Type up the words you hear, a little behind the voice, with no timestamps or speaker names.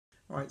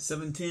All right,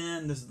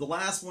 710. This is the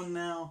last one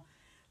now.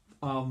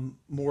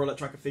 More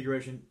electron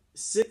configuration.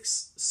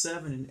 6,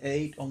 7, and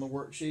 8 on the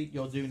worksheet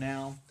you'll do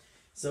now.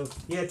 So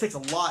yeah, it takes a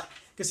lot.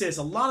 Like I said, it's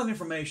a lot of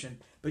information,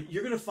 but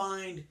you're going to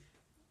find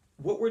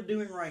what we're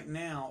doing right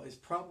now is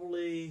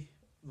probably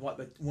one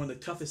of the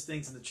toughest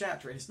things in the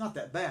chapter, and it's not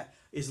that bad.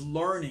 Is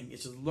learning.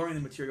 It's just learning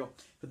the material,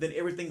 but then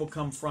everything will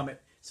come from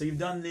it. So you've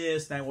done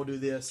this, now we'll do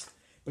this,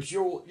 but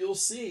you'll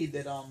see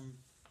that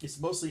it's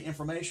mostly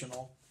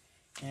informational,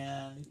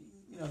 and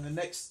you know, the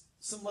next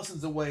some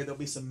lessons away there'll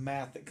be some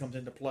math that comes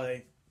into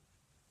play.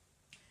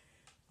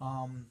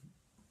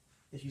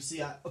 As you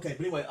see, okay,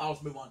 but anyway, I'll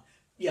just move on.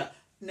 Yeah,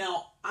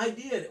 now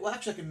well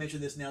actually I can mention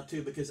this now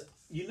too, because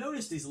you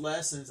notice these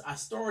lessons I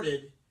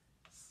started,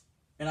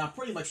 and I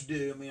pretty much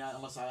do, I mean,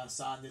 unless I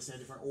assign this in a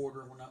different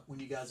order when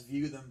you guys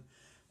view them,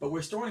 but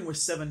we're starting with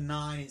 7.9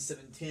 and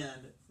 7.10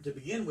 to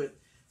begin with.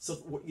 So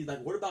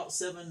what about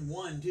 7,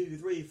 1, 2,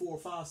 3, 4,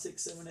 5,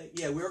 6, 7, 8?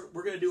 Yeah, we're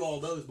going to do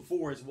all those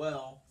before as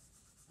well.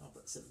 I'll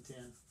put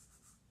 7.10.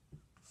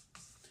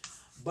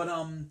 But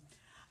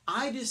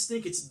I just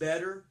think it's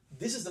better.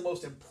 This is the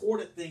most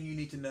important thing you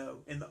need to know.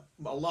 And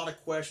a lot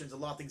of questions, a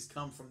lot of things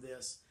come from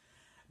this.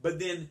 But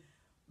then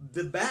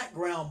the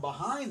background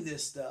behind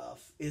this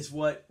stuff is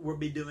what we'll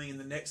be doing in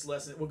the next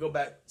lesson. We'll go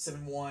back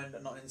 7.1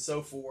 and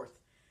so forth.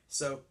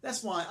 So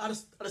that's why I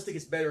just think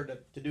it's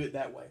better to do it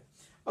that way.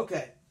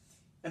 Okay.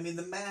 I mean,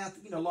 the math,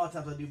 you know, a lot of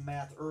times I do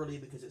math early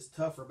because it's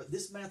tougher, but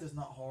this math is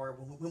not hard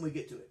when we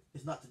get to it.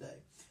 It's not today.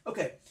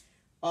 Okay.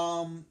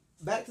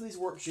 Back to these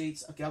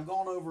worksheets. Okay, I've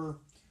gone over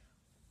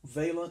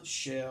valence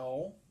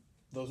shell.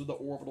 Those are the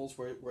orbitals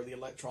where the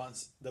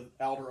electrons, the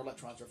outer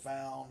electrons are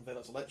found.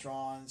 Valence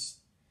electrons.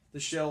 The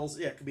shells,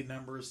 yeah, it could be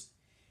numbers.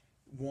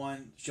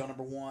 Shell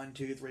number 1,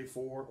 2, 3,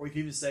 4. Or you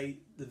can even say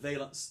the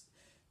valence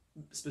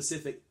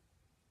specific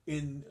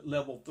in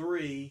level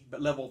 3,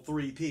 but level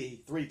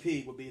 3p.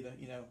 3p would be the,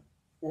 you know,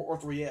 or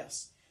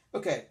 3s.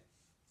 Okay.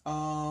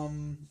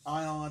 Ions,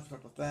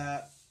 talked about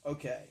that.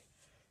 Okay.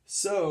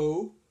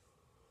 So,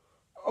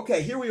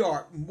 okay, here we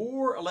are.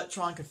 More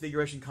electron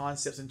configuration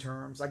concepts and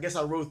terms. I guess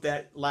I wrote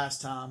that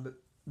last time, but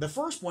the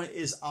first one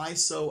is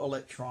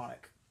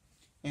isoelectronic.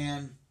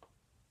 And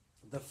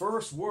the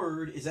first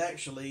word is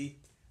actually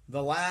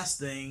the last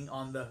thing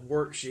on the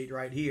worksheet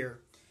right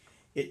here.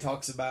 It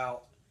talks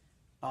about,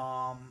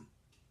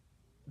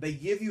 they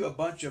give you a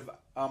bunch of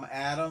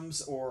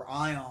atoms or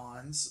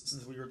ions,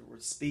 since we were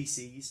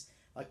species,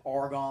 like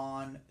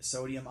argon,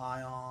 sodium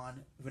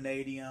ion,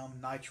 vanadium,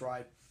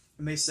 nitrite,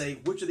 and they say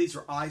which of these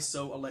are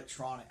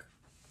isoelectronic.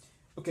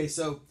 Okay,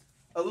 so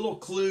a little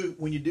clue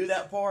when you do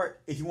that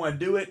part, if you want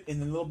to do it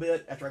in a little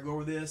bit after I go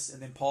over this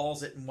and then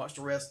pause it and watch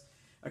the rest,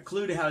 a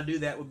clue to how to do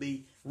that would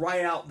be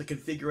write out the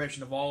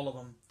configuration of all of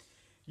them.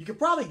 You could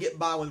probably get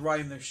by with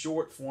writing the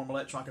short form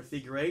electron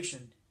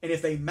configuration, and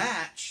if they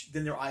match,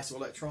 then they're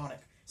isoelectronic.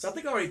 So I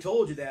think I already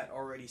told you that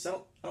already,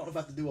 so I don't know if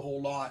I have to do a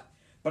whole lot,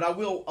 but I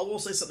will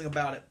say something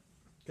about it,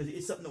 because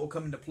it's something that will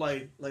come into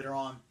play later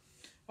on.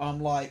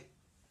 Like,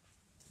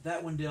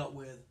 that one dealt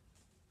with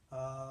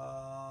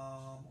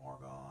argon,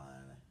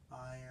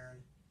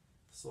 iron,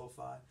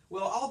 sulfide.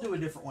 Well, I'll do a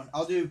different one.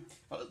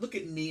 Look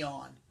at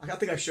neon. I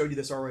think I showed you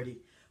this already.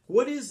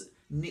 What is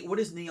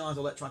neon's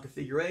electron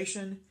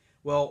configuration?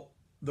 Well,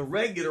 the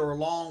regular or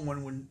long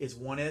one is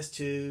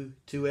 1s2,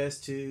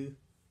 2s2,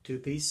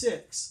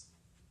 2p6.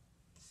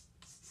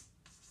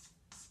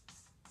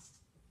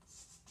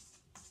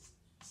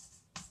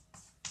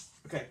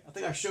 Okay, I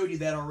think I showed you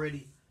that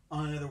already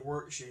on another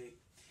worksheet.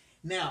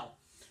 Now,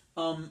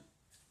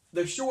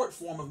 the short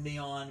form of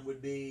neon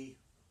would be,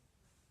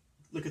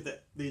 look at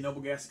the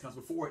noble gas that comes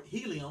before it,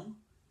 helium,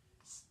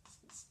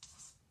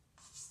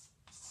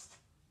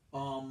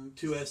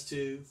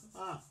 2s2,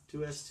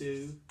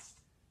 2s2,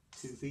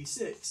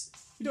 2p6.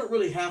 You don't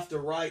really have to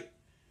write,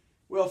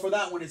 well, for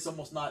that one it's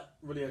almost not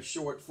really a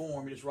short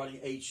form. You're just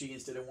writing He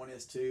instead of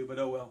 1s2, but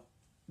oh well.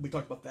 We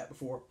talked about that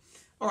before.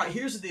 All right,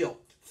 here's the deal.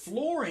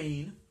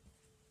 Fluorine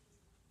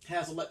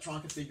has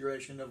electron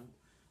configuration of,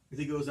 if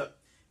it goes up,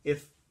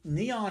 if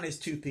neon is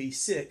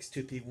 2p6,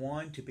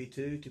 2p1,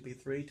 2p2,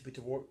 2p3,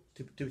 2p4,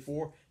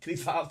 2p4,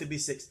 2p5,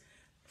 2p6.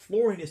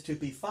 Fluorine is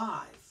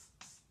 2p5.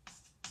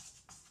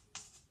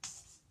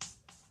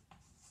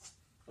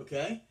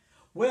 Okay?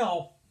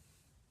 Well,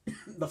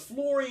 the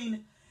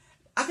fluorine,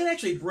 I can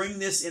actually bring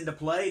this into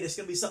play. It's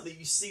going to be something that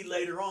you see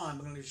later on.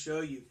 I'm going to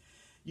show you.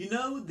 You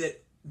know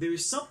that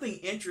there's something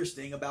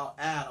interesting about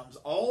atoms.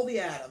 All the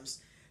atoms,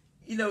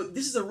 you know,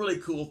 this is a really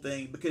cool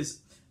thing because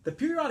the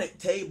periodic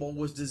table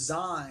was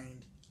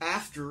designed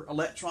after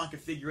electron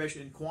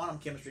configuration and quantum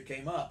chemistry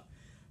came up.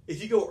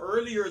 If you go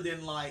earlier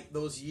than like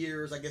those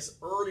years, I guess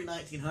early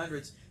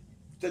 1900s,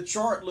 the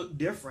chart looked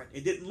different.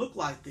 It didn't look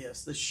like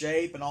this, the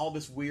shape and all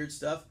this weird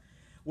stuff.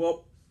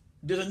 Well,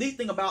 there's a neat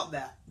thing about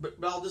that, but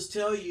I'll just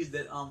tell you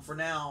that for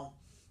now,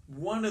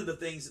 one of the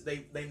things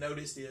that they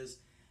noticed is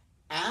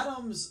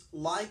atoms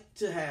like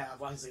to have,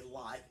 well, I say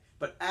like,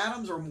 but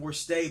atoms are more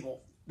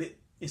stable.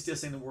 Instead of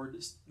saying the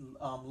word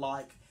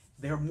like,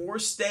 they're more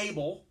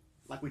stable,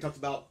 like we talked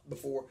about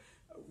before,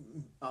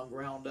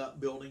 ground up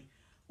building,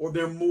 or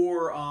they're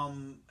more how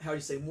do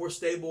you say, more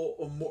stable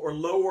or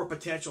lower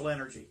potential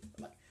energy.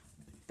 Like,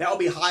 that would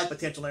be high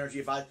potential energy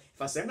if I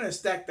say I'm going to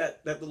stack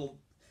that little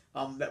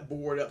that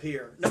board up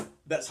here. No,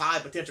 that's high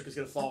potential because it's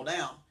going to fall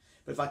down.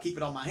 But if I keep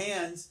it on my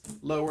hands,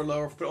 lower,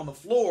 if I put it on the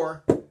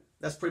floor,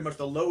 that's pretty much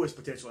the lowest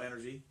potential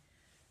energy.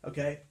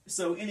 Okay,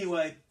 so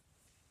anyway,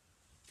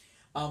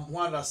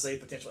 why did I say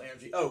potential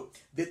energy? Oh,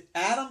 the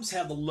atoms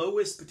have the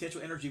lowest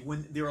potential energy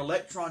when their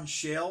electron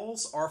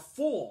shells are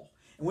full.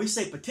 And when we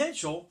say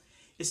potential,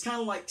 it's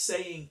kind of like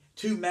saying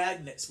two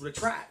magnets would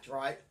attract,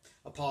 right?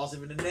 A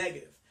positive and a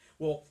negative.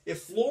 Well,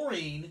 if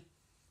fluorine,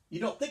 you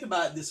don't think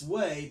about it this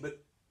way,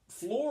 but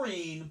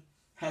fluorine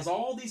has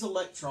all these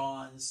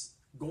electrons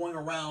going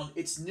around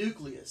its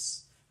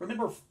nucleus.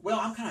 Remember, well,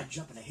 I'm kind of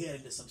jumping ahead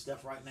into some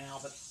stuff right now,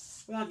 but,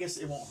 well, I guess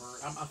it won't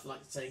hurt. I feel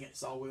like saying it,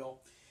 so I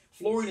will.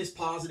 Fluorine is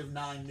positive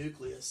 9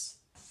 nucleus,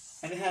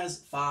 and it has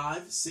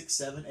 5, 6,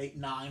 7, 8,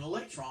 9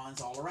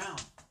 electrons all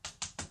around.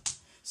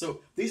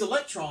 So these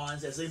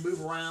electrons, as they move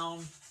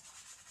around,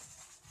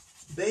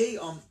 they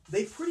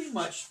pretty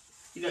much,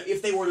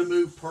 if they were to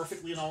move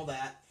perfectly and all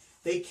that,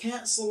 they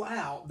cancel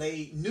out,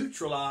 they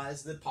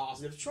neutralize the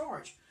positive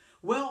charge.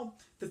 Well,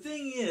 the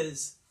thing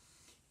is,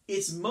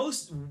 it's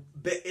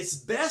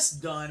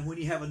best done when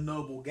you have a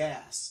noble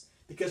gas.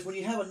 Because when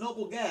you have a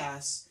noble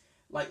gas,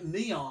 like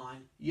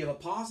neon, you have a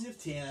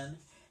positive 10,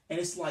 and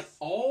it's like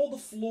all the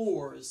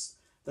floors,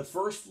 the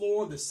first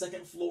floor, the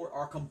second floor,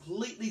 are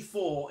completely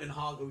full in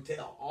Hog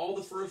Hotel. All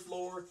the first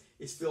floor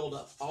is filled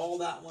up. All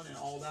that one and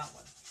all that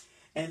one.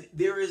 And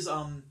there is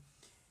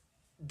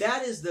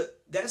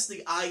that's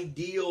the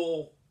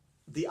ideal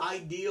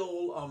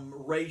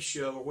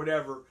ratio or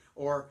whatever,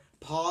 or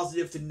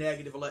positive to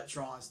negative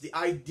electrons. The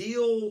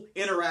ideal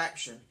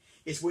interaction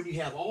is when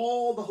you have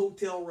all the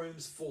hotel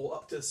rooms full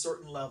up to a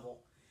certain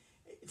level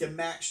to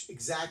match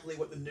exactly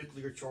what the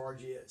nuclear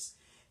charge is.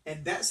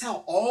 And that's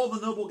how all the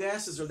noble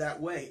gases are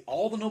that way.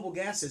 All the noble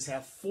gases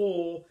have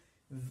full,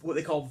 what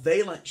they call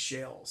valence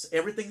shells.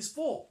 Everything's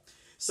full.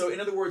 So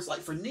in other words,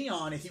 like for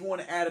neon, if you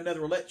want to add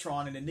another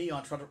electron into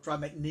neon, try to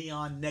make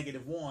neon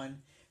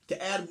 -1,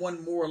 to add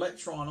one more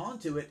electron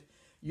onto it,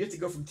 you have to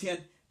go from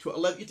 10 to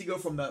 11. You have to go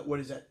from the,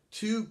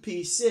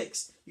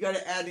 2p6. You got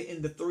to add it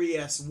into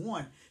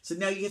 3s1. So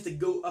now you have to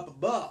go up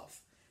above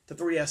to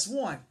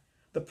 3s1.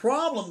 The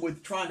problem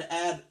with trying to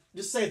add,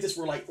 just say if this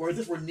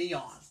were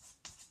neon,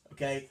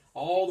 okay,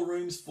 all the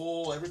rooms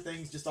full,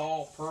 everything's just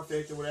all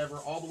perfect or whatever,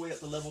 all the way up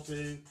to level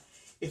 2.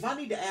 If I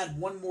need to add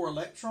one more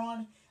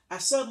electron, I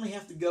suddenly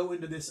have to go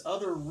into this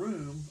other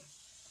room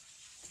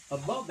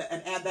above that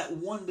and add that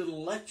one little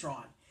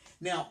electron.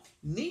 Now,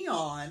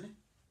 neon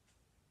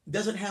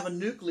doesn't have a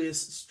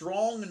nucleus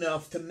strong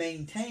enough to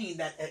maintain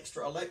that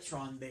extra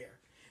electron there.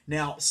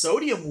 Now,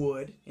 sodium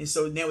would, and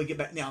so now we get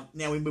back, now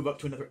we move up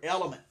to another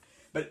element.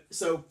 But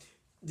so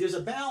there's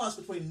a balance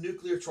between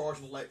nuclear charge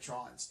and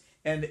electrons.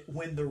 And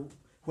when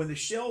the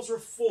shells are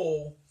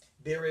full,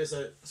 there is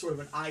a sort of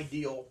an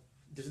ideal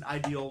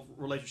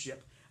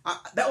relationship.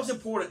 That was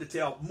important to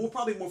tell,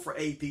 probably more for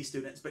AP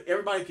students, but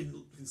everybody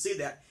can see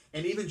that.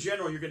 And even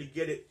general, you're going to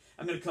get it.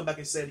 I'm going to come back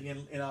and say it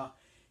again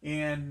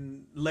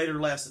in later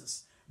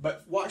lessons.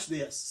 But watch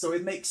this. So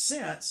it makes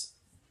sense.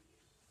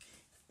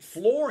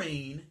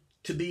 Fluorine,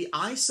 to be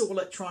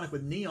isoelectronic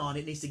with neon,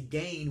 it needs to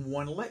gain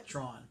 1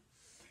 electron.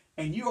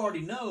 And you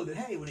already know that,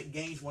 hey, when it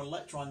gains 1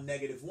 electron,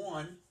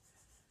 -1,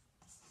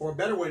 or a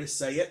better way to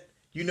say it,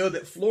 you know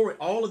that fluorine,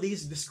 all of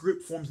this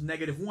group forms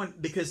 -1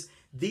 because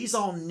these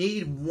all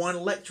need 1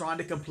 electron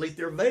to complete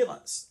their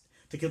valence,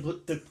 to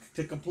complete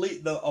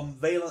the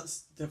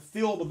valence, to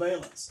fill the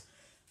valence.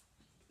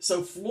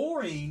 So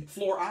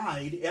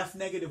fluoride,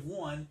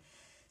 F-1,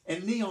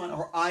 and neon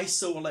are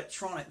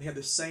isoelectronic. They have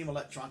the same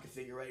electron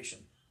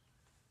configuration.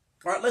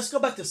 All right, let's go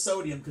back to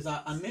sodium because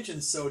I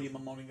mentioned sodium a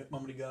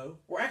moment ago.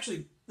 Or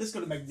actually, let's go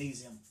to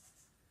magnesium.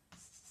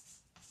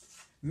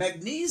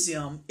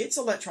 Magnesium, its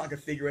electron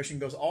configuration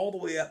goes all the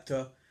way up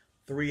to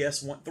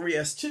 3s1,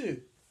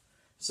 3s2.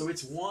 So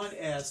it's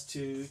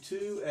 1s2,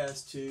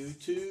 2s2,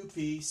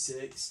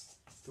 2p6,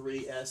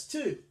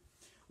 3s2.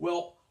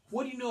 Well,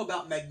 what do you know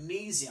about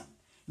magnesium?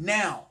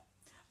 Now,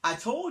 I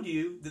told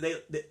you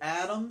that the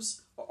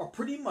atoms are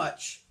pretty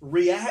much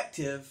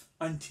reactive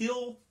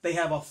until they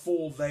have a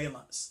full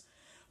valence.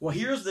 Well,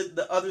 here's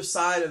the other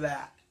side of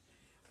that.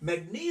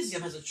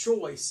 Magnesium has a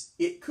choice.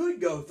 It could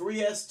go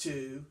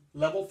 3s2,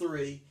 level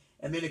 3,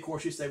 and then of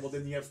course you say, well,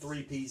 then you have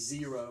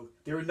 3p0.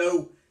 There are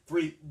no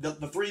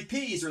the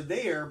 3p's are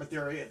there, but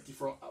they're empty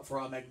for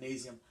a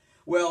magnesium.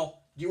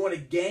 Well, do you want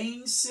to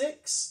gain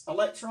 6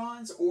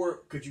 electrons, or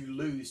could you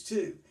lose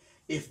 2?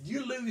 If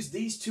you lose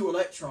these 2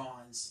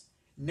 electrons,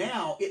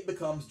 now it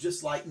becomes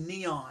just like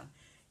neon.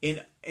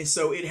 And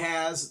so it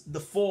has the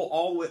full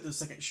all the way up to the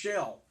second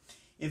shell.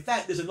 In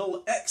fact, there's a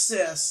little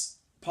excess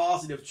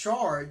positive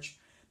charge,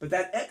 but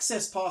that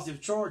excess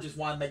positive charge is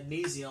why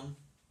magnesium,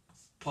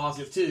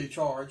 +2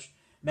 charge,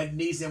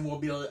 magnesium will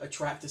be able to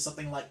attract to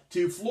something like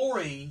 2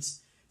 fluorines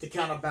to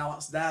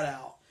counterbalance that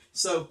out.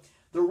 So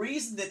The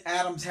reason that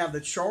atoms have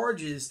the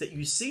charges that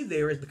you see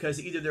there is because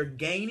either they're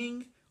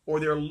gaining or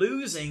they're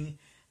losing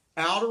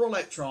outer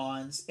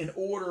electrons in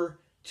order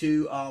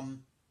to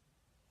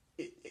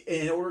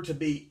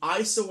be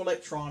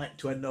isoelectronic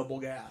to a noble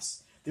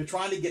gas. They're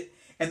trying to get,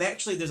 and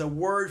actually there's a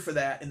word for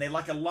that, and they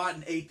like a lot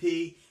in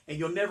AP, and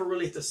you'll never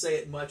really have to say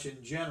it much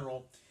in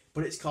general,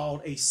 but it's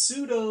called a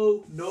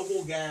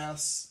pseudo-noble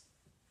gas.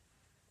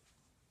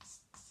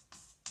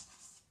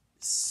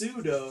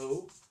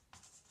 Pseudo-noble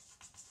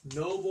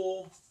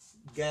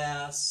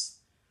gas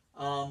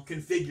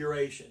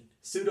configuration.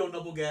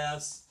 Pseudo-noble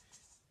gas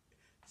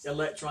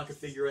electron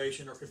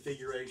configuration or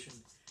configuration.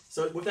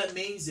 So what that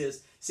means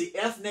is, see,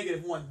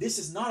 F-1, this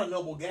is not a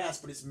noble gas,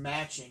 but it's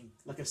matching,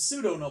 like a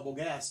pseudo-noble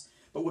gas.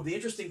 But what the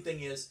interesting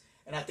thing is,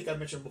 and I think I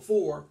mentioned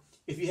before,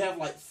 if you have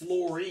like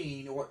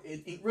fluorine, or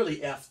really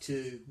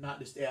F2, not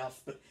just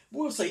F, but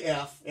we'll say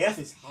F. F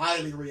is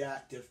highly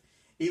reactive.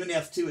 Even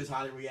F2 is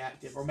highly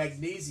reactive. Or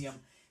magnesium,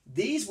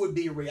 these would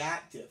be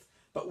reactive.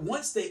 But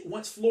once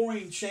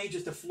fluorine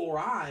changes to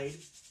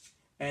fluoride,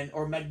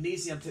 or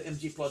magnesium to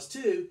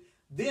Mg+2,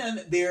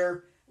 then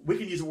we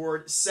can use the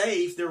word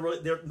safe.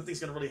 Nothing's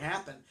going to really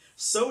happen.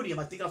 Sodium,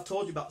 I think I've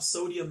told you about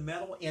sodium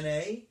metal,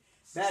 Na.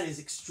 That is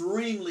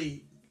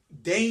extremely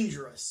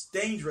dangerous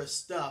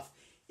stuff.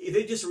 If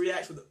it just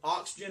reacts with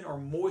oxygen or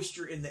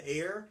moisture in the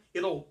air,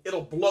 it'll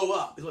blow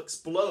up. It'll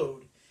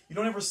explode. You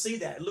don't ever see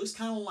that. It looks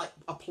kind of like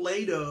a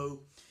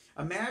Play-Doh.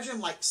 Imagine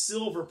like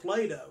silver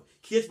Play-Doh.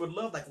 Kids would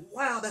love, like,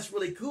 wow, that's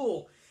really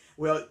cool.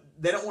 Well,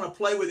 they don't want to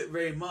play with it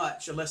very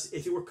much unless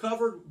if it were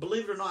covered,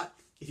 believe it or not,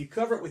 if you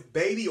cover it with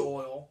baby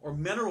oil or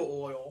mineral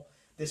oil,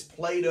 this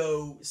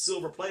Play-Doh,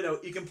 silver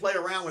Play-Doh, you can play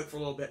around with it for a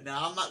little bit.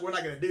 Now, we're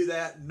not going to do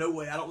that. No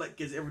way. I don't let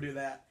kids ever do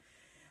that.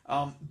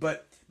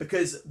 But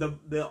because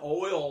the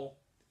oil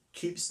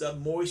keeps the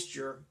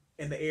moisture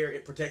in the air,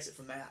 it protects it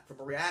from that, from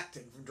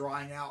reacting, from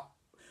drying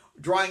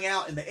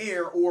out in the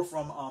air, or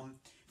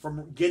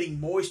from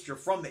getting moisture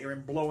from the air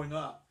and blowing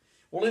up.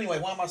 Well, anyway,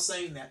 why am I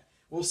saying that?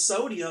 Well,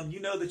 sodium, you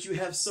know that you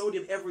have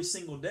sodium every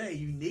single day.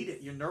 You need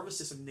it. Your nervous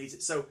system needs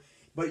it. So,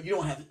 but you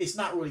don't have, it's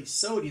not really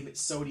sodium,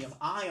 it's sodium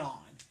ion.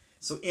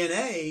 So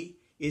Na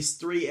is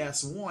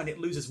 3s1. It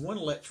loses one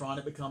electron.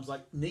 It becomes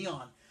like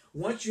neon.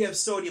 Once you have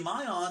sodium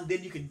ion,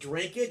 then you can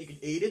drink it. You can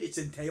eat it. It's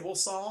in table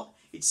salt.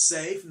 It's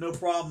safe. No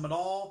problem at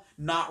all.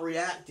 Not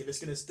reactive. It's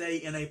going to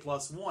stay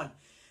Na+1.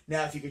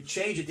 Now, if you can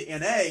change it to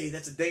Na,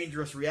 that's a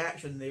dangerous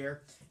reaction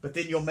there. But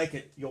then you'll make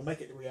it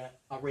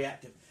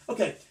reactive.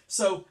 Okay,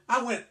 so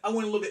I went a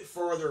little bit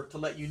further to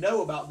let you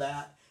know about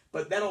that.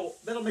 But that'll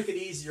make it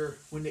easier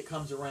when it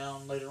comes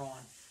around later on.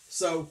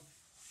 So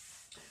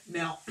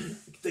now,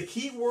 the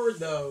key word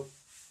though,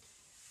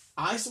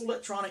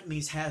 isoelectronic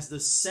means has the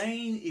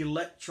same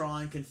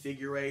electron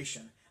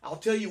configuration. I'll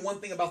tell you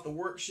one thing about the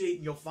worksheet,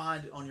 and you'll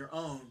find it on your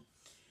own.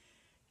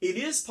 It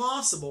is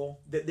possible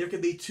that there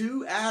could be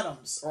two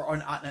atoms, or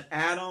an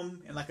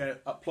atom and like a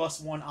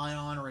 +1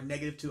 ion or a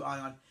 -2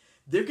 ion.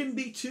 There can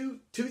be two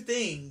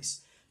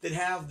things that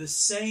have the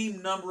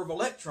same number of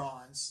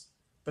electrons,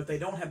 but they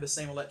don't have the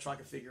same electron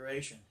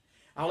configuration.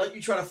 I'll let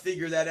you try to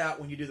figure that out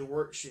when you do the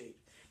worksheet.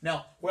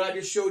 Now, what I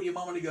just showed you a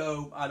moment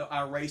ago,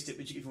 I erased it,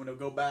 but if you want to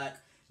go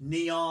back,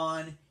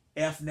 neon,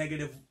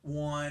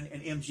 F-1,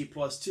 and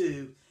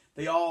Mg+2,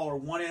 they all are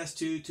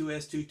 1s2,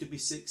 2s2,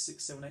 2p6,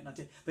 6, 7, 8, 9,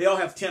 10. They all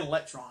have 10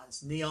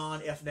 electrons.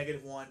 Neon,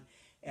 F-1,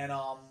 and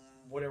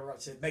whatever I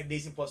said,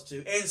 magnesium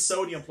 +2, and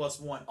sodium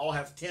 +1 all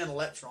have 10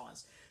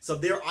 electrons. So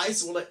they're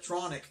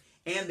isoelectronic,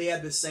 and they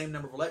have the same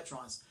number of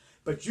electrons.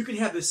 But you can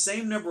have the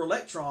same number of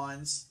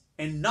electrons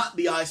and not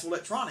be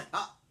isoelectronic.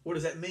 What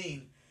does that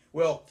mean?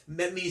 Well,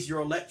 that means your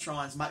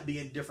electrons might be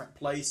in different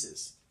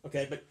places.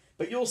 Okay,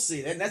 but you'll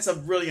see that, and that's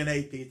really an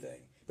AP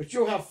thing. But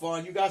you'll have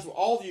fun. You guys will,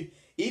 all of you,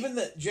 even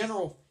the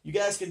general, you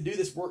guys can do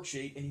this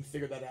worksheet and you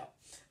figure that out.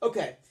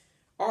 Okay,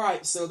 all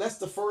right, so that's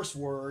the first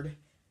word.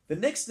 The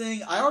next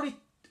thing, I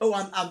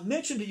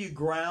mentioned to you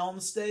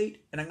ground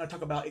state, and I'm going to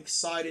talk about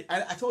excited.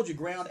 I told you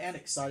ground and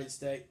excited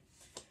state.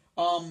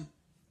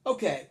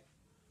 Okay.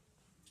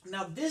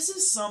 Now this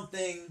is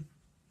something,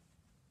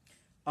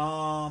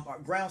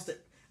 ground state.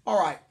 All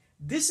right,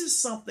 this is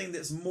something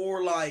that's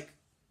more like,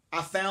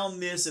 I found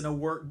this in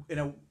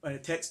a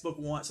textbook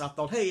once. I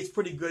thought, hey, it's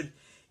pretty good.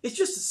 It's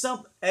just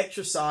some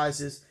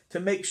exercises to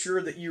make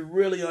sure that you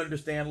really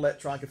understand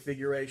electron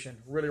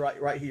configuration. Really,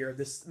 right here,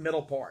 this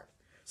middle part.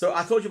 So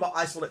I told you about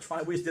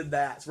isoelectronic. We just did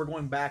that. So we're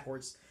going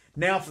backwards.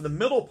 Now for the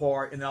middle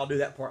part, and I'll do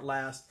that part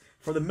last.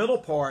 For the middle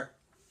part,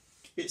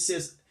 it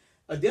says,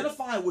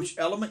 identify which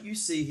element you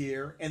see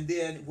here, and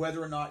then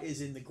whether or not it's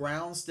in the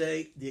ground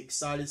state, the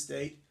excited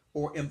state,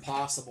 or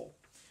impossible.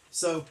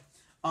 So,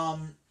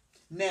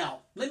 now,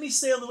 let me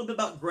say a little bit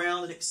about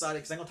ground and excited,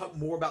 because I'm going to talk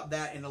more about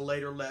that in a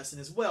later lesson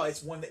as well.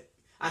 It's one that,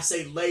 I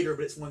say later,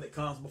 but it's one that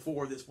comes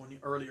before this one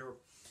earlier.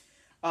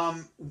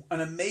 An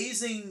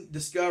amazing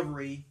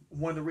discovery,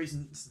 one of the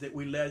reasons that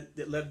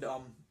led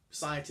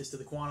scientists to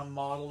the quantum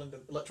model and the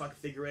electron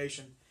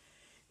configuration,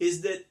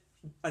 is that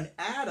an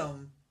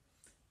atom,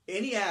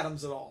 any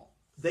atoms at all,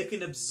 they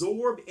can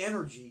absorb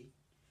energy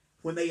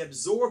when they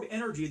absorb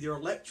energy, their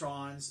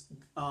electrons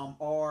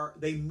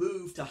they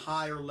move to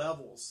higher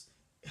levels.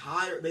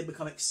 They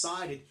become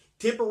excited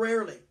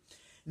temporarily.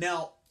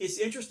 Now, it's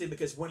interesting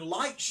because when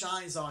light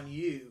shines on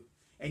you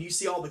and you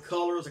see all the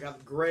colors, like I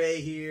have gray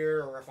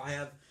here, or if I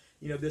have,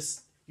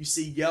 this, you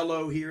see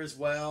yellow here as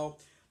well.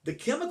 The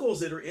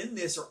chemicals that are in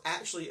this are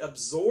actually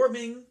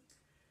absorbing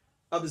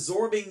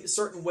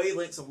certain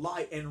wavelengths of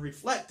light and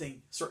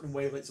reflecting certain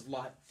wavelengths of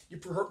light. You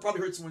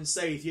probably heard someone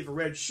say, if you have a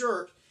red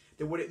shirt,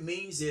 that what it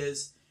means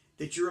is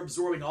that you're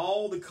absorbing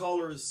all the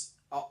colors,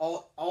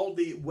 all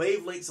the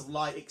wavelengths of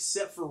light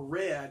except for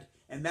red,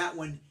 and that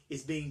one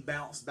is being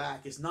bounced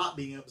back. It's not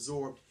being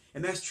absorbed.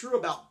 And that's true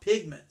about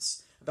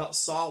pigments, about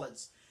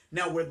solids.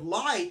 Now with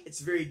light, it's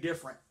very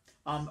different.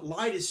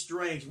 Light is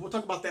strange. We'll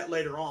talk about that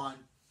later on.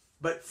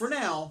 But for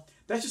now,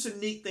 that's just a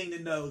neat thing to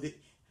know, that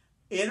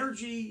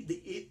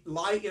energy,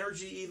 light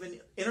energy, even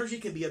energy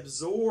can be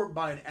absorbed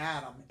by an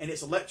atom, and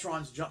its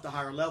electrons jump to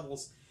higher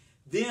levels.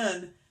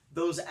 Then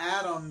those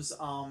atoms,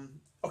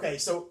 okay,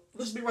 so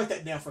let's write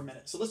that down for a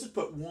minute. So let's just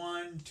put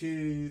 1,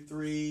 2,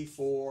 3,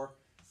 4,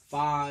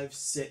 5,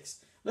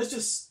 6. Let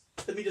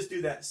me just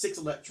do that. 6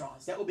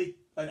 electrons. That will be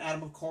an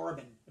atom of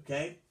carbon,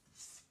 okay?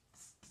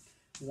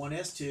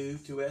 1s2,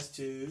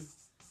 2s2,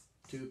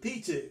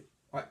 2p2.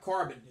 All right,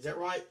 carbon. Is that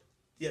right?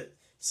 Yeah,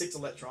 6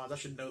 electrons. I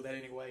should know that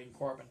anyway in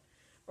carbon.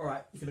 All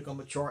right, you can look on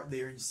the chart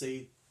there and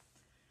see.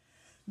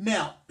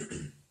 Now,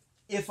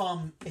 if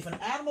an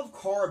atom of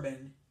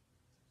carbon,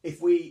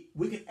 if we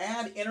can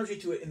add energy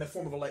to it in the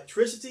form of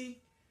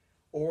electricity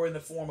or in the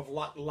form of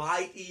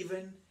light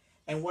even,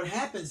 and what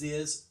happens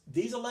is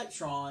these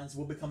electrons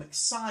will become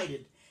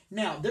excited.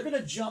 Now, they're going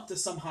to jump to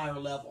some higher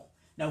level.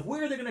 Now,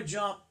 where they're going to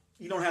jump,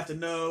 you don't have to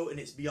know, and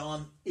it's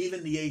beyond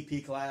even the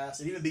AP class,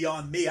 and even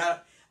beyond me.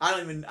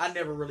 I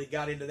never really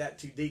got into that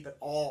too deep at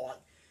all. Like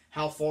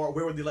how far,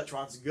 where would the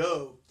electrons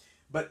go?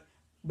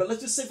 But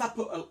let's just say if I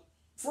put,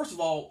 first of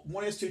all,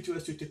 1s2,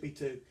 2s2,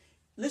 2p2.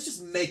 Let's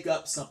just make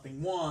up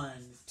something. 1,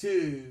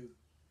 2.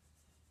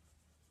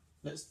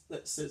 Let's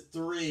say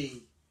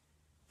 3,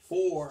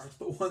 4. Let's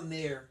put 1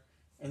 there.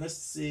 And let's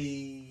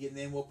see, and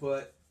then we'll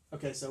put,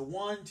 okay, so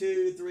 1,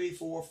 2, 3,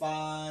 4,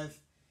 5,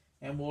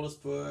 and we'll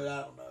just put,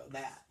 I don't know,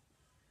 that.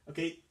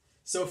 Okay,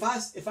 so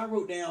if I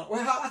wrote down,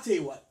 well, I'll tell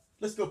you what,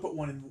 let's go put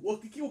 1 in, we'll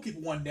keep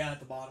 1 down at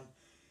the bottom.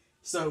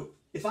 So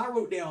if I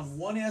wrote down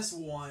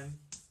 1s1,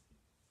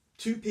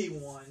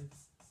 2p1,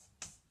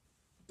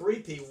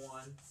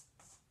 3p1,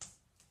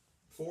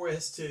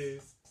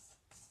 4s2,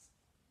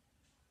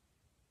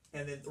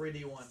 and then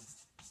 3d1.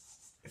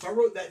 If I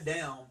wrote that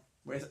down,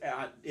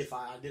 if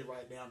I did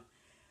write it down,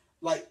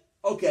 like,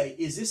 okay,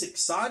 is this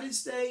excited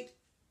state?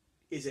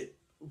 Is it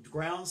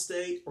ground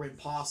state or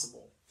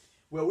impossible?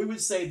 Well, we would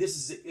say this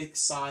is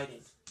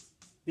excited,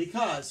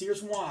 because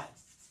here's why.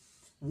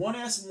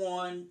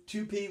 1s1,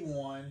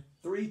 2p1,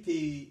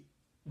 3p1,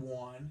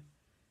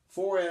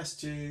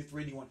 4s2,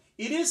 3d1.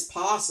 It is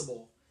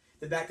possible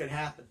that could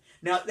happen.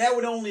 Now, that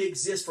would only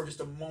exist for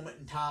just a moment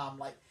in time,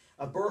 like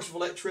a burst of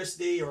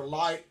electricity or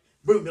light,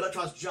 boom, the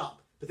electrons jump.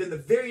 But then the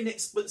very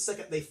next split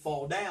second, they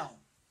fall down.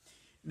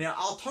 Now,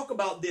 I'll talk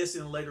about this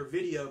in a later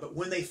video, but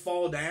when they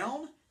fall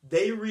down,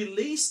 they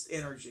release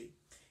energy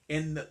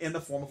in the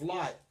form of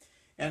light.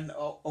 And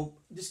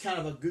just kind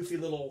of a goofy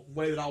little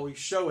way that I always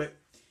show it.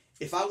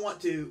 If I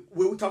want to,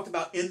 we talked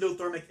about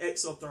endothermic,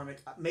 exothermic,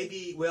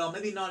 maybe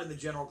not in the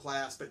general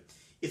class, but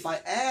if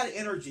I add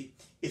energy,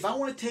 if I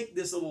want to take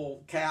this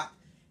little cap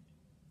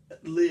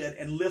lid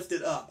and lift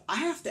it up, I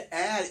have to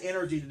add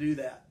energy to do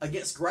that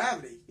against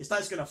gravity. It's not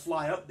just going to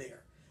fly up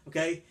there.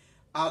 Okay,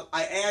 I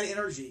add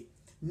energy.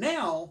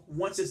 Now,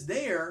 once it's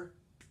there,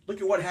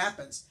 look at what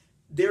happens.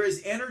 There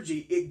is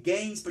energy. It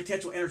gains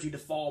potential energy to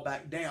fall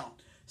back down.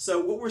 So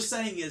what we're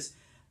saying is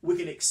we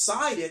can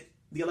excite it.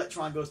 The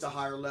electron goes to a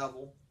higher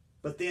level,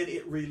 but then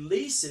it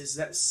releases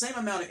that same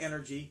amount of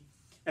energy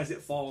as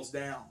it falls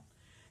down.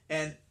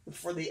 And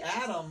for the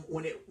atom,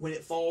 when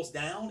it falls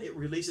down, it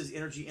releases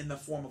energy in the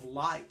form of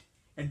light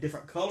and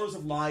different colors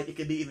of light. It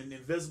could be even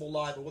invisible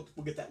light, but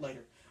we'll get that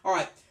later. All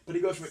right, but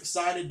it goes from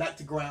excited back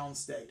to ground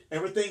state.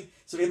 Everything,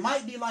 so it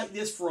might be like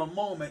this for a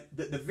moment.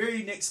 The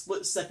very next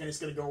split second, it's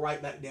going to go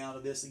right back down to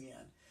this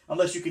again,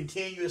 unless you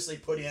continuously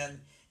put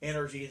in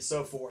energy and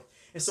so forth.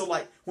 And so,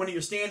 like when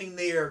you're standing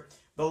there,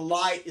 the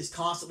light is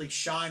constantly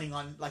shining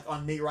on, like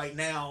on me right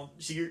now.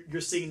 So you're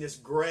seeing this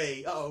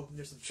gray. Uh-oh,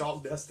 there's some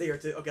chalk dust there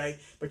too. Okay,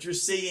 but you're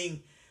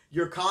seeing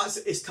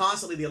it's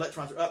constantly the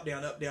electrons are up,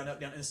 down,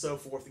 and so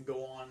forth, and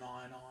go on and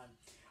on and on.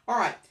 All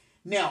right,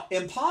 now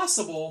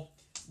impossible.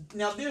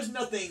 Now, there's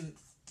nothing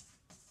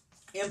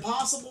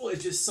impossible.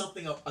 Is just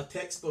something a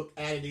textbook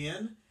added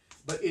in,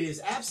 but it is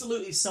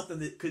absolutely something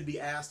that could be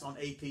asked on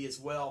AP as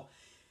well.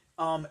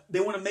 They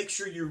want to make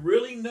sure you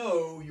really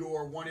know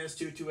your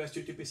 1s2,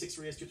 2s2, 2p6,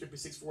 3s2,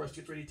 3p6,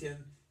 4s2, 3d10,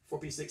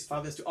 4p6,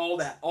 5s2, all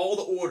that, all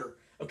the order.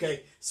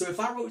 Okay, so if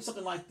I wrote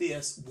something like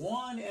this,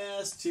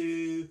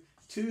 1s2,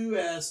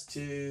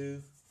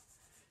 2s2,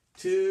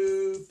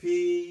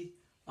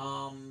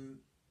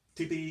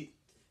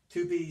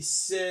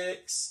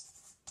 2p6,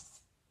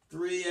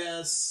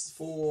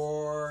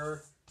 3s4,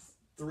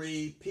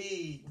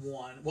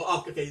 3p1.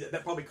 Well, okay,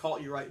 that probably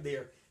caught you right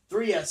there.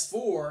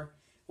 3s4,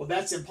 well,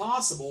 that's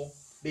impossible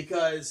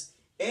because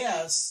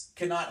s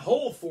cannot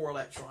hold 4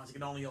 electrons. It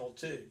can only hold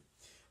 2.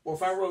 Or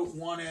if I wrote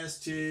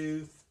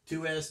 1s2,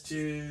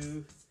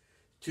 2s2,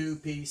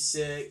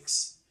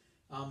 2p6,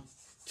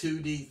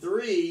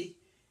 2d3,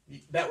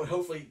 that would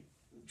hopefully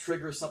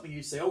trigger something.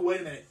 You say, oh,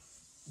 wait a minute.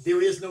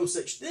 There is no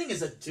such thing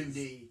as a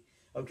 2d.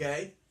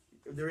 Okay?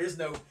 There is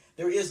no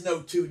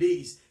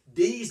 2ds.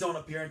 D's don't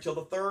appear until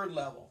the 3rd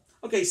level.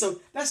 Okay, so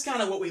that's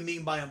kind of what we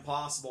mean by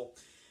impossible.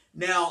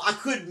 Now, I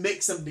could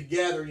mix them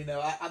together, you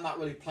know. I'm not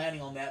really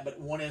planning on that,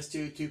 but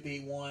 1s2,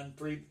 2p1,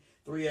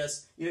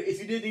 3s. You know, if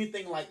you did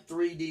anything like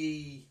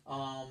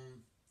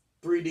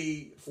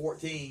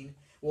 3d14,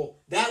 well,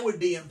 that would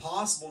be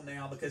impossible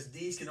now because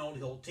D's can only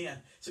hold 10.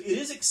 So it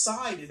is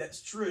excited,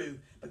 that's true,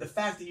 but the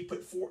fact that you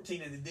put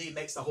 14 in the D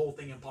makes the whole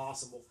thing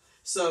impossible.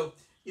 So,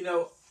 you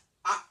know,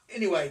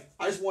 anyway,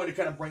 I just wanted to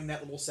kind of bring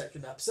that little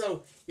section up.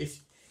 So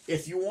if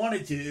you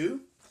wanted to,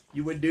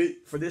 you would do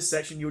for this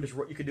section. You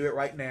could do it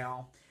right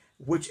now.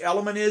 Which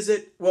element is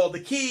it? Well,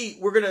 the key,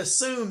 we're going to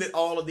assume that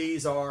all of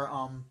these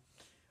are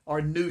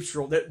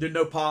neutral. There are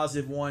no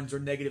positive ones or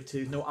negative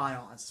twos, no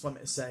ions. That's what I'm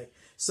going to say.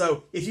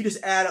 So if you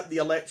just add up the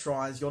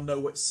electrons, you'll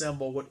know what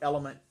symbol, what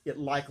element it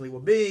likely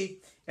will be.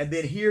 And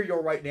then here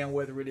you'll write down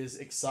whether it is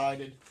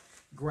excited,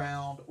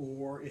 ground,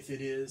 or if it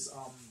is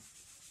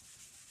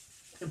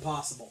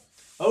impossible.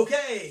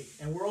 Okay,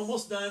 and we're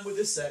almost done with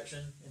this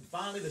section. And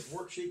finally, this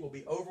worksheet will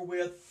be over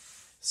with.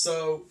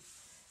 So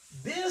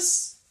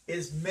this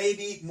is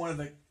maybe one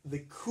of the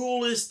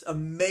coolest,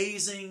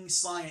 amazing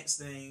science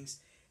things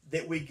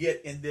that we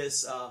get in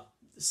this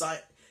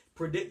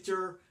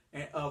predictor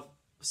of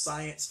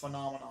science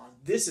phenomenon.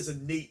 This is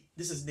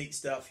neat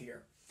stuff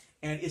here,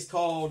 and it's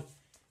called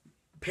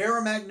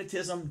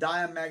paramagnetism,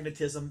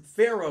 diamagnetism,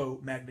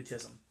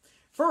 ferromagnetism.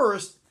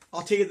 First,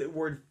 I'll tell you that the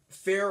word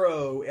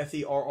ferro,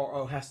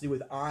 F-E-R-R-O, has to do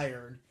with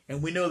iron,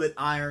 and we know that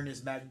iron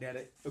is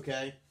magnetic.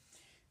 Okay,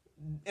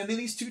 and then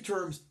these two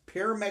terms,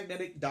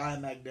 paramagnetic,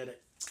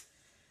 diamagnetic.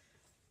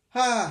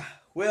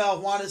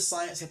 Well, why does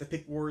science have to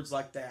pick words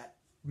like that?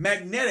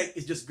 Magnetic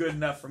is just good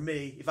enough for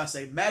me. If I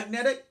say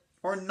magnetic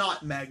or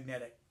not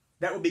magnetic,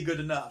 that would be good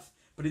enough.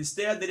 But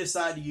instead, they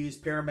decide to use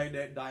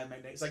paramagnetic,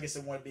 diamagnetic. So I guess they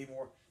want to be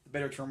more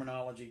better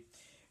terminology.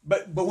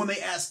 But when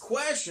they ask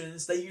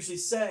questions, they usually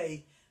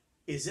say,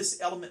 is this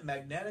element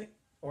magnetic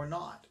or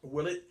not?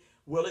 Will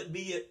it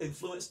be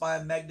influenced by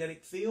a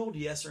magnetic field?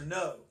 Yes or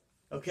no?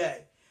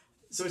 Okay.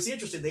 So it's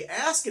interesting. They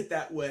ask it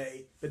that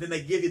way, but then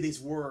they give you these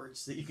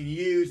words that you can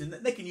use, and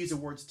they can use the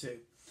words too.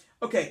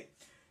 Okay,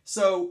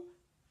 so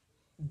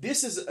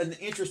this is an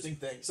interesting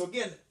thing. So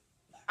again,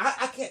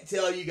 I can't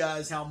tell you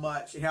guys how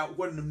much and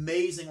what an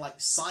amazing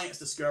science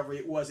discovery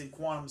it was in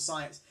quantum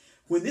science.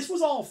 When this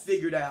was all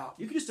figured out,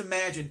 you can just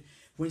imagine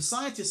when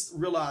scientists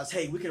realized,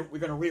 hey, we're going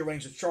to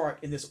rearrange the chart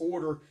in this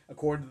order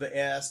according to the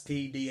S,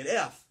 P, D, and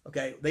F.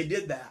 Okay, they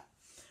did that.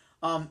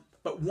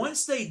 But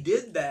once they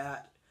did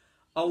that,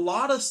 a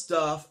lot of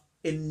stuff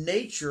in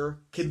nature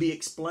can be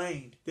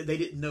explained that they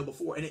didn't know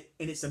before. And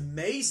it's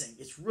amazing.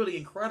 It's really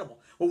incredible.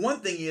 Well,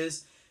 one thing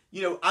is,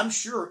 you know, I'm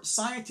sure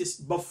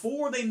scientists,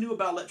 before they knew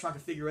about electron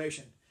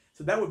configuration,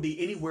 so that would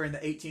be anywhere in the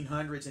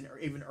 1800s and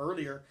even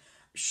earlier,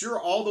 sure,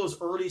 all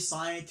those early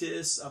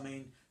scientists, I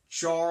mean,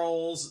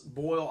 Charles,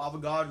 Boyle,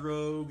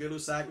 Avogadro,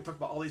 Gay-Lussac, we talked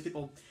about all these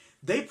people,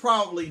 they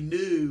probably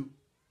knew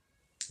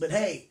that,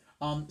 hey,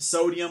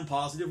 sodium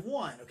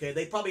 +1. Okay,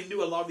 they probably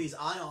knew a lot of these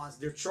ions,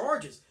 their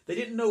charges. They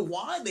didn't know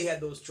why they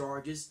had those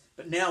charges,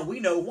 but now we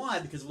know why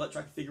because of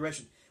electron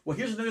configuration. Well,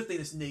 here's another thing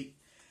that's neat.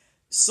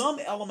 Some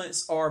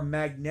elements are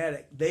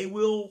magnetic. They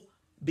will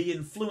be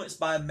influenced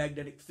by a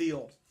magnetic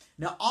field.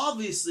 Now,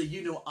 obviously,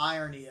 you know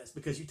iron is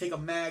because you take a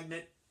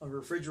magnet, a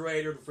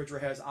refrigerator. The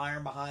refrigerator has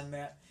iron behind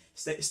that.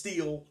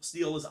 Steel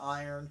is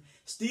iron.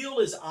 Steel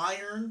is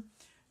iron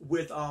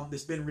with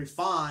that's been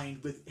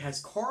refined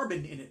has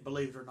carbon in it,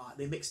 believe it or not.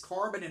 They mix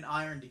carbon and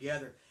iron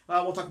together.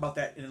 We'll talk about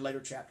that in a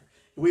later chapter.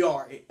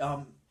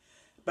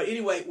 But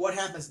anyway, what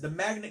happens? The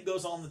magnet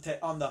goes on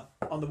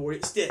the board.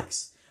 It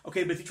sticks.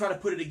 Okay, but if you try to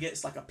put it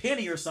against like a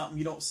penny or something,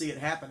 you don't see it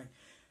happening.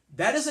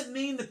 That doesn't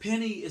mean the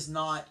penny is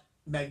not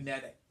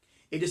magnetic.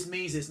 It just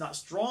means it's not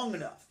strong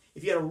enough.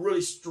 If you had a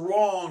really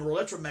strong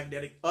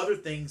electromagnetic, other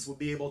things would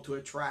be able to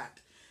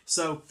attract.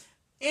 So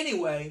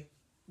anyway,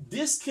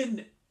 this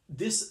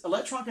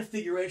electron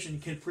configuration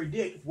can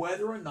predict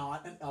whether or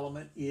not an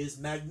element is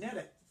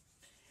magnetic.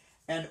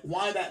 And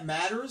why that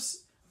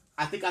matters,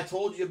 I think I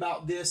told you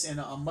about this in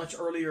a much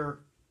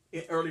earlier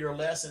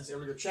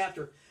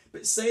chapter.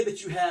 But say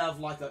that you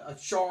have like a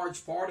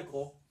charged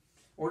particle,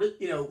 or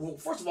well,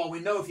 first of all, we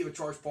know if you have a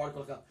charged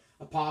particle, like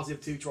a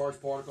 +2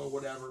 charged particle or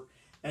whatever,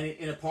 and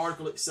in a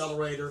particle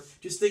accelerator,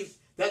 just think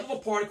that little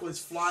particle is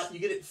flying. You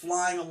get it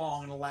flying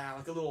along in a line,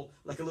 like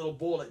a little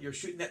bullet. You're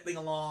shooting that thing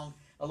along,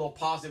 a little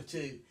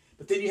 +2.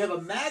 But then you have a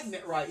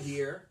magnet right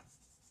here,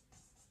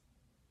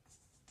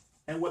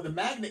 and what the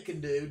magnet can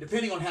do,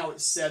 depending on how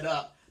it's set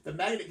up, the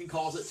magnet can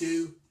cause it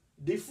to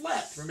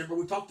deflect. Remember,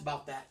 we talked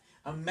about that.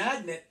 A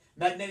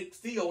magnetic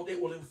field,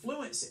 it will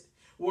influence it.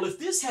 Well, if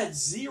this had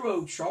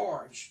zero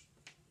charge,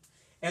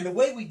 and the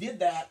way we did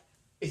that,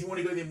 if you want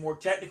to go even more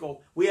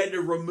technical, we had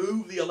to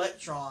remove the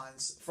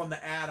electrons from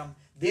the atom.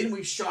 Then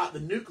we shot the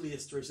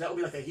nucleus through. So that would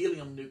be like a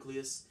helium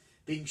nucleus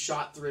being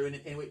shot through, and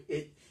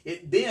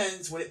it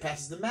bends when it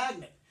passes the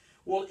magnet.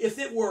 Well, if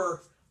it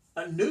were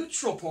a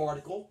neutral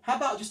particle, how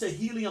about just a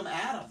helium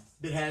atom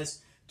that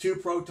has 2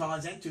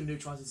 protons and 2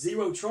 neutrons,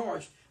 zero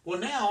charge? Well,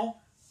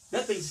 now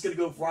that thing's going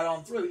to go right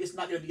on through. It's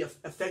not going to be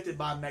affected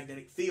by a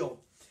magnetic field.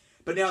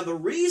 But now the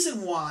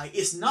reason why,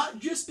 it's not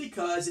just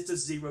because it's a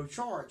zero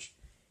charge.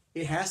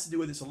 It has to do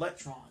with its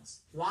electrons.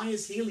 Why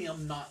is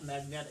helium not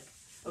magnetic?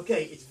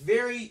 Okay, it's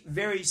very,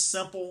 very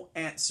simple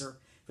answer,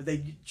 but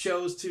they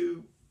chose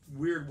 2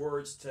 weird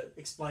words to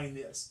explain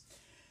this.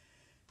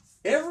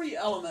 Every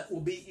element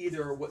will be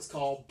either what's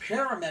called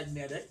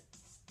paramagnetic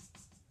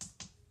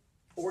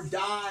or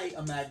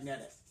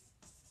diamagnetic.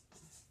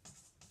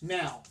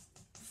 Now,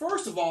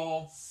 first of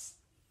all,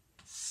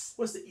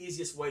 what's the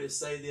easiest way to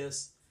say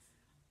this?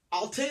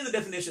 I'll tell you the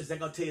definitions,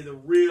 then I'll tell you the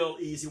real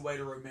easy way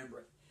to remember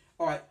it.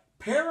 All right,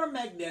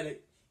 paramagnetic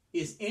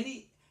is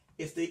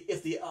if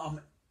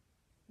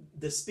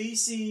the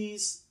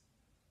species,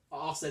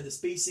 I'll say the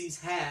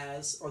species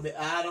has, or the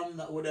atom,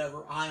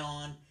 whatever,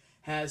 ion,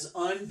 has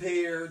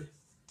unpaired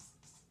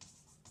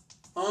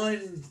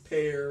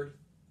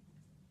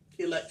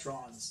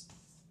electrons.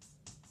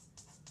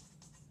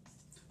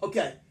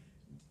 Okay,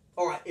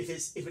 all right. If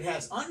it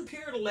has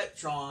unpaired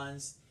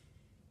electrons,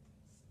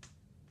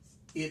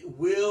 it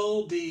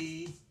will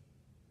be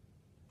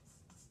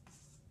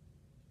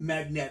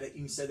magnetic.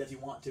 You can say that if you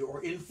want to,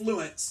 or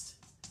influenced.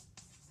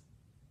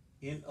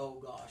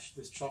 Oh gosh,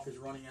 this chalk is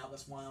running out.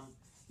 That's why I'm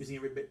using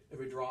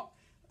every drop.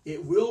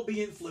 It will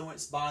be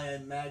influenced by a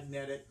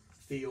magnetic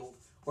field,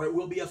 or it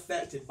will be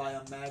affected by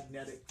a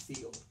magnetic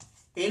field.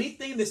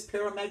 Anything that's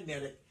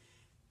paramagnetic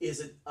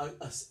is an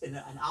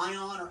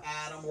ion or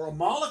atom or a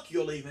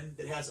molecule even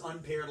that has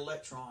unpaired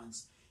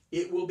electrons.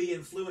 It will be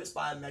influenced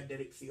by a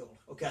magnetic field.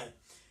 Okay.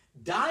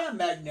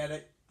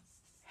 Diamagnetic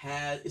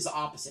is the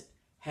opposite.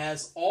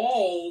 Has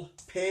all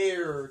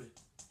paired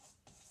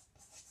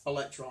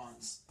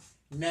electrons.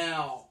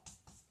 Now,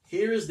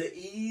 here's the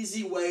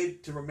easy way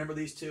to remember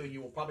these 2, and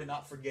you will probably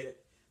not forget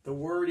it. The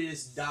word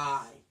is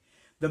di.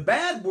 The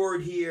bad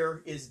word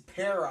here is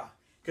para,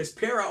 because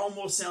para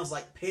almost sounds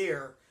like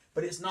pair,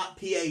 but it's not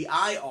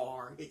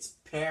P-A-I-R, it's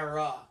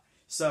para.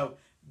 So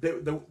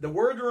the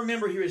word to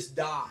remember here is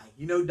di.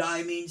 You know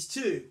di means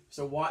 2.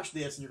 So watch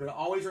this, and you're going to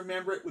always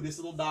remember it with this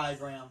little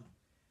diagram.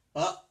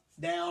 Up,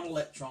 down,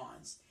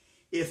 electrons.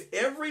 If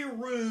every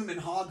room in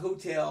Hog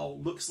Hotel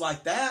looks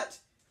like that,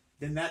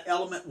 then that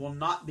element will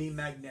not be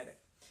magnetic.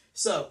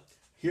 So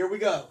here we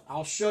go.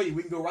 I'll show you.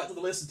 We can go right to the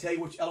list and tell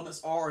you which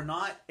elements are or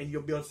not, and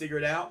you'll be able to figure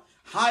it out.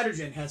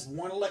 Hydrogen has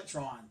 1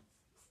 electron.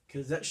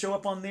 Does that show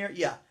up on there?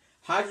 Yeah.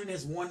 Hydrogen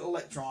has 1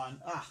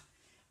 electron.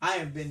 I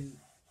have been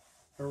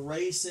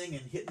erasing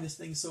and hitting this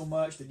thing so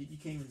much that you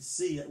can't even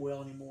see it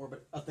well anymore,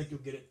 but I think you'll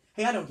get it.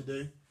 Hey, I know what to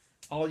do.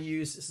 I'll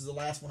use, this is the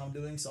last one I'm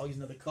doing, so I'll use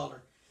another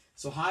color.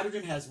 So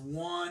hydrogen has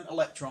 1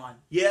 electron.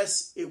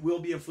 Yes, it will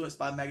be influenced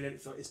by a magnetic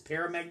field. It's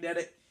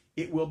paramagnetic.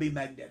 It will be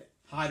magnetic.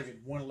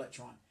 Hydrogen, 1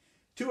 electron.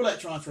 2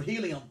 electrons for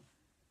helium.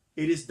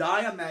 It is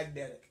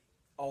diamagnetic.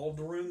 All of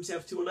the rooms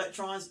have 2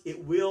 electrons.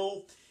 It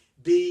will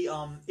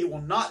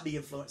not be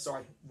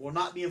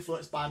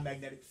influenced by a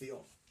magnetic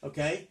field.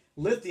 Okay?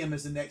 Lithium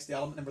is the next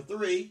element. Number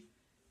 3.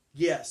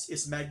 Yes,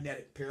 it's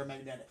magnetic,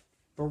 paramagnetic.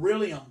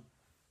 Beryllium,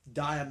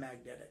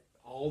 diamagnetic.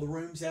 All the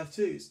rooms have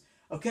 2s.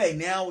 Okay,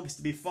 now it gets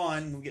to be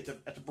fun. We get to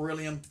at the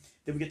beryllium,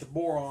 then we get the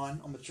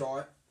boron on the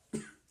chart.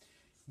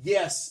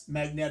 Yes,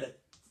 magnetic.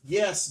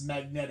 Yes,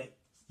 magnetic.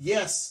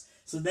 Yes.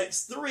 So the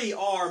next 3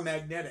 are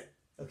magnetic.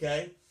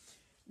 Okay?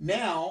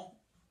 Now,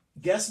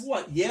 guess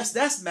what? Yes,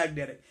 that's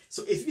magnetic.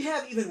 So if you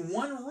have even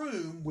one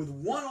room with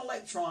 1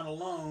 electron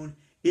alone,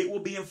 it will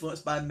be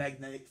influenced by a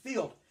magnetic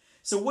field.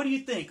 So what do you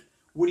think?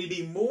 Would you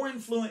be more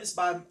influenced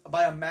by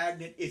a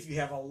magnet if you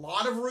have a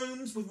lot of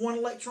rooms with 1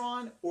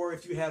 electron, or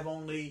if you have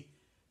only,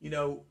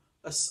 a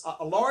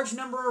large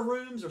number of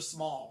rooms, or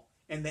small?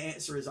 And the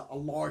answer is a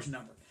large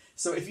number.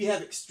 So if you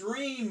have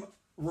extreme,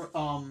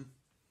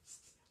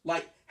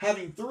 like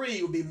having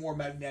 3 would be more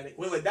magnetic.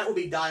 Well, that would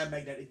be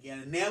diamagnetic again.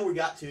 And now we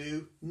got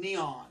to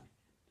neon,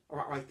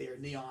 right there,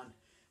 neon.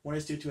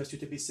 1s2, 2s2,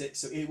 2p6.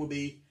 So it will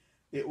be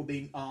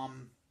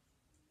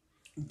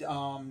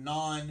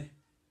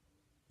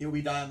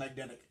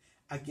diamagnetic.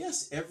 I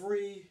guess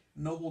every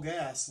noble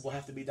gas will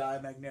have to be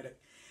diamagnetic.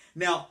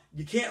 Now,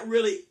 you can't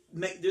really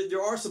make,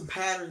 there are some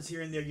patterns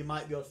here and there you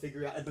might be able to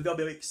figure out, but there'll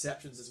be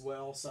exceptions as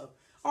well. So,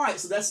 all right,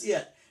 so that's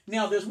it.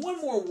 Now, there's one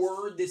more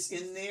word that's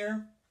in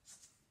there,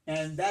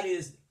 and that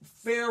is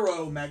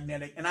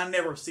ferromagnetic, and I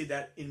never see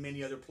that in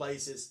many other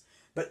places.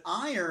 But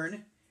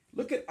iron,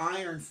 look at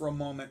iron for a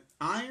moment.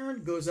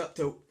 Iron goes up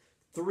to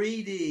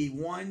 3D,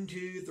 1,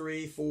 2,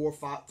 3, 4,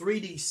 5,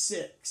 3D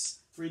 6.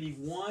 3D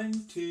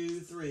 1, 2,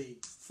 3,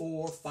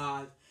 4,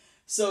 5.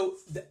 So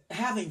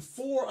having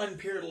 4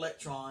 unpaired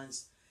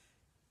electrons,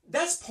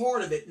 that's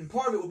part of it, and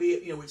part of it will be,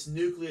 you know, its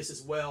nucleus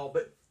as well.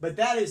 But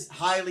that is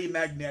highly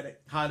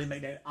magnetic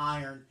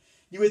iron.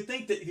 You would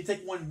think that if you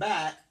take one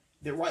back,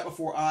 that right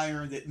before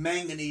iron, that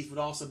manganese would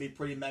also be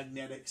pretty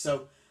magnetic.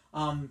 So,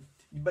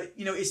 but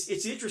you know,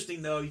 it's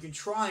interesting though. You can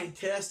try and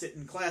test it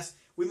in class.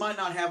 We might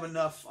not have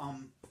enough.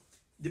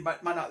 There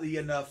might not be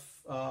enough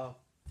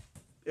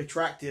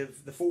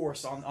attractive the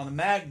force on the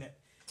magnet.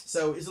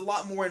 So it's a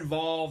lot more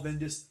involved than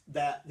just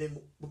that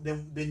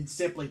than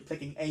simply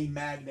picking a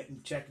magnet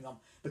and checking them,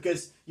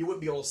 because you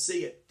wouldn't be able to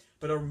see it.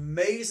 But an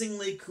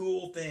amazingly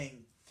cool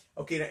thing.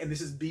 Okay, and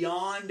this is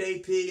beyond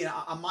AP, and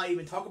I might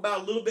even talk about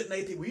it a little bit in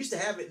AP. We used to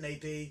have it in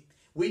AP.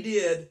 We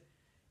did,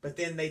 but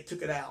then they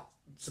took it out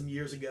some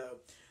years ago.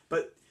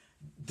 But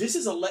this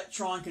is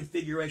electron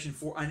configuration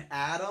for an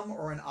atom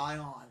or an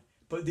ion.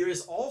 But there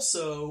is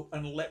also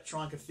an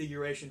electron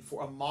configuration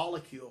for a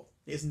molecule.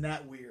 Isn't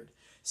that weird?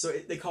 So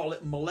they call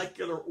it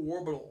molecular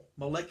orbital.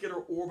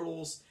 Molecular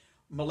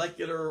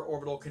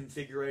orbital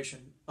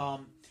configuration.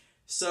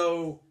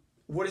 So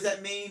what does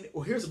that mean?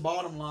 Well, here's the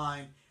bottom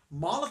line.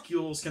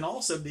 Molecules can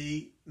also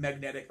be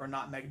magnetic or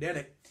not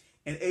magnetic.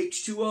 And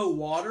H2O,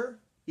 water,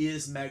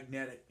 is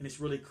magnetic. And it's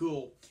really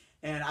cool.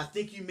 And I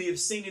think you may have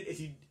seen it if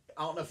you,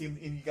 I don't know if you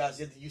guys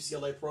did the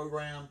UCLA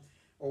program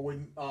or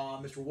with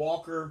Mr.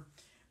 Walker.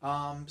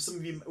 Some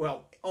of you,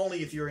 well,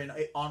 only if you're in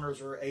honors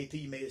or AP,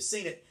 you may have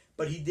seen it.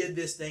 But he did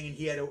this thing, and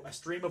he had a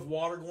stream of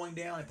water going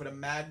down and put a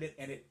magnet,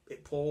 and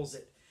it pulls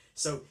it.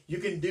 So you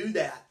can do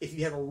that if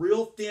you have a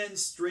real thin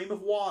stream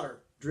of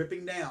water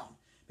dripping down.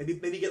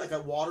 Maybe get like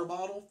a water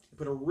bottle and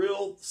put a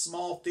real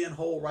small thin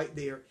hole right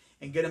there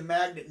and get a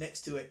magnet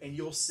next to it, and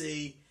you'll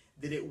see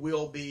that it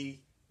will be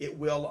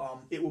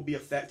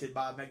affected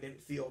by a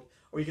magnetic field.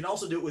 Or you can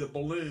also do it with a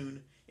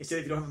balloon. Instead,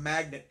 if you don't have a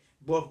magnet,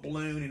 blow up a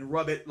balloon and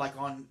rub it like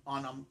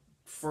on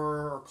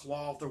fur or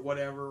cloth or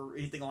whatever,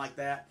 anything like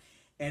that,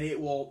 and it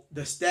will,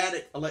 the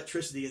static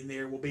electricity in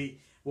there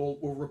will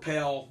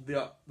repel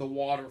the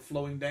water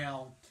flowing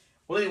down.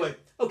 Well, anyway,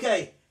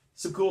 okay.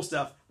 Some cool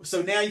stuff.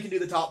 So now you can do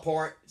the top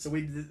part. So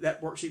we did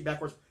that worksheet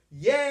backwards.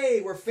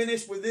 Yay! We're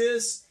finished with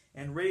this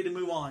and ready to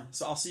move on.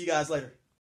 So I'll see you guys later.